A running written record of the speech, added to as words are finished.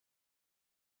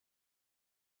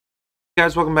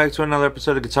Guys, welcome back to another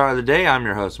episode of Guitar of the Day. I'm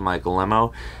your host, Michael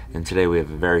Lemmo, and today we have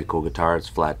a very cool guitar. It's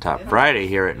Flat Top Friday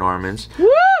here at Norman's. Woo!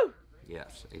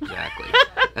 Yes, exactly.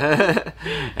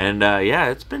 And yeah,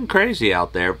 it's been crazy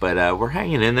out there, but we're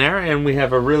hanging in there, and we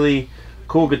have a really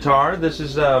cool guitar. This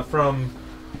is from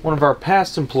one of our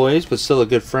past employees, but still a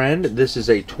good friend. This is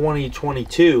a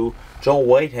 2022 Joel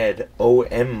Whitehead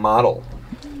OM model.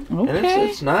 Okay. And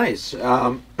it's nice.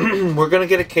 We're going to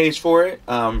get a case for it.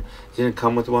 Didn't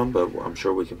come with one, but I'm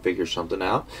sure we can figure something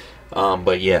out.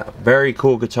 But yeah, very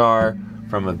cool guitar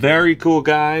from a very cool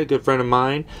guy, a good friend of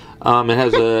mine. It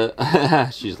has a,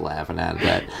 she's laughing at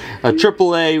that, a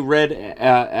AAA red,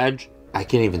 I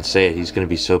can't even say it, he's going to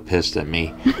be so pissed at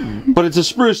me. But it's a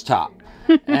spruce top.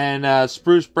 And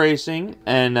spruce bracing,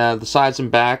 and the sides and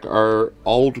back are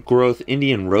old growth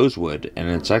Indian rosewood, and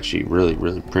it's actually really,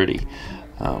 really pretty.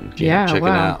 Yeah, check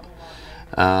wow.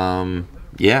 it out.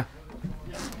 Yeah,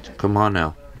 come on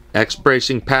now. X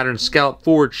bracing pattern, scallop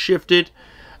forward shifted,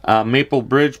 maple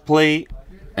bridge plate,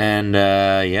 and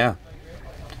yeah,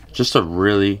 just a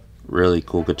really, really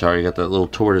cool guitar. You got that little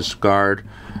tortoise guard.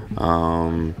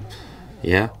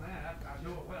 Yeah,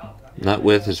 nut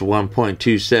width is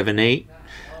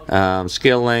 1.278.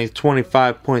 Scale length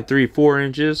 25.34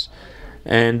 inches.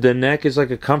 And the neck is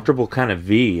like a comfortable kind of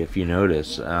V, if you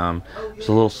notice. There's a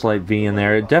little slight V in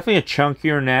there. Definitely a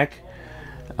chunkier neck,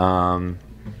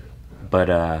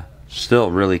 but still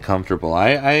really comfortable.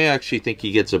 I actually think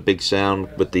he gets a big sound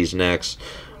with these necks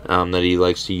that he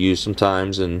likes to use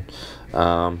sometimes. And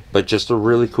but just a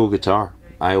really cool guitar.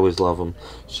 I always love them.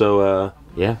 So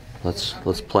yeah,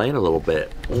 let's play it a little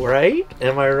bit. Right?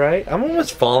 Am I right? I'm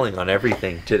almost falling on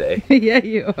everything today. Yeah,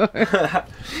 you are.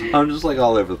 I'm just like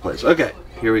all over the place. Okay,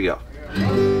 here we go.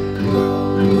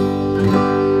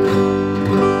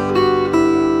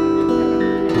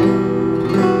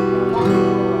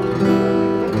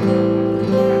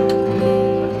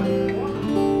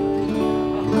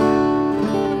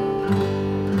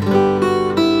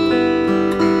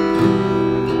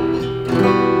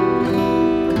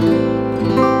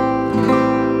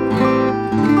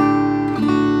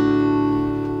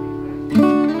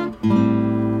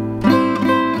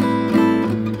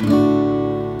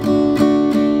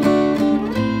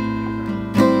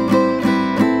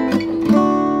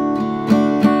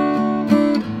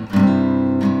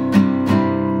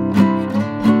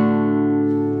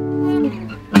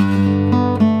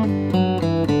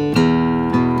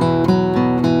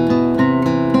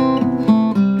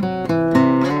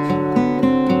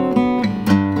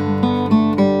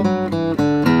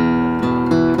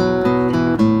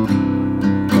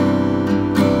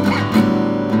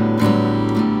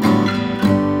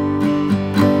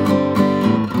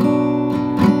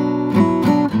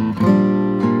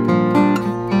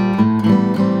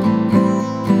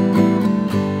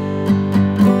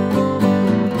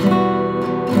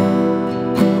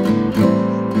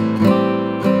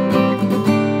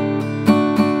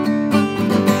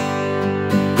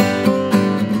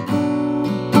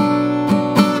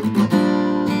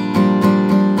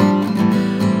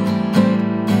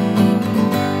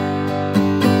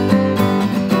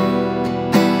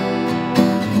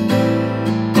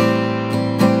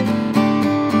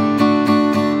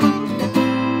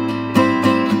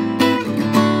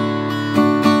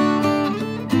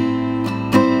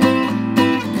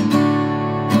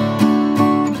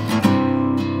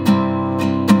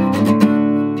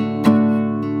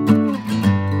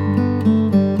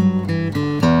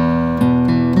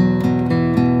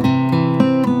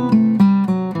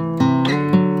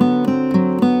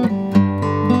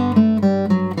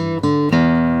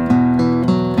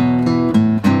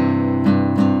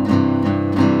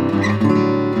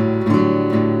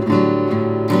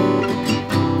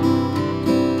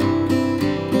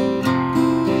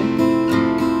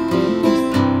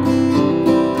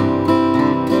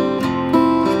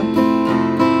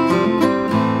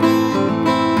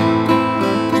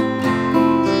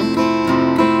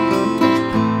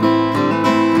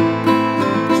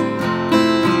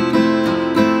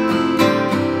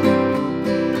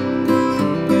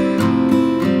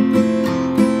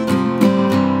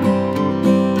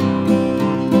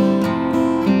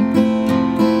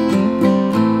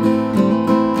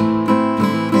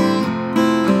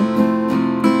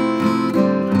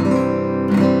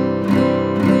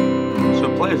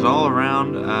 All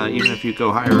around, even if you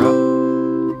go higher up.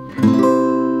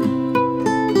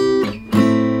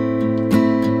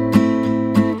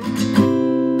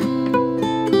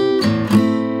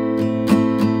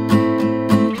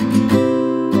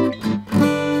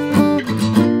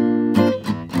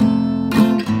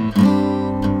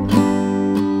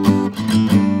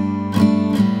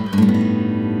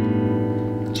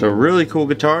 So really cool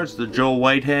guitar. It's the Joel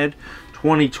Whitehead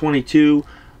 2022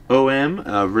 OM.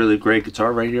 A really great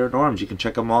guitar right here at Norm's. You can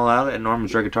check them all out at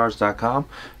normansredguitars.com.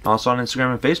 Also on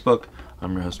Instagram and Facebook.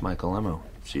 I'm your host, Michael Lemmo.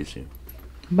 See you soon.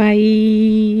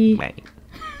 Bye.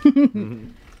 Bye.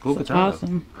 Cool guitar.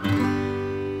 Awesome.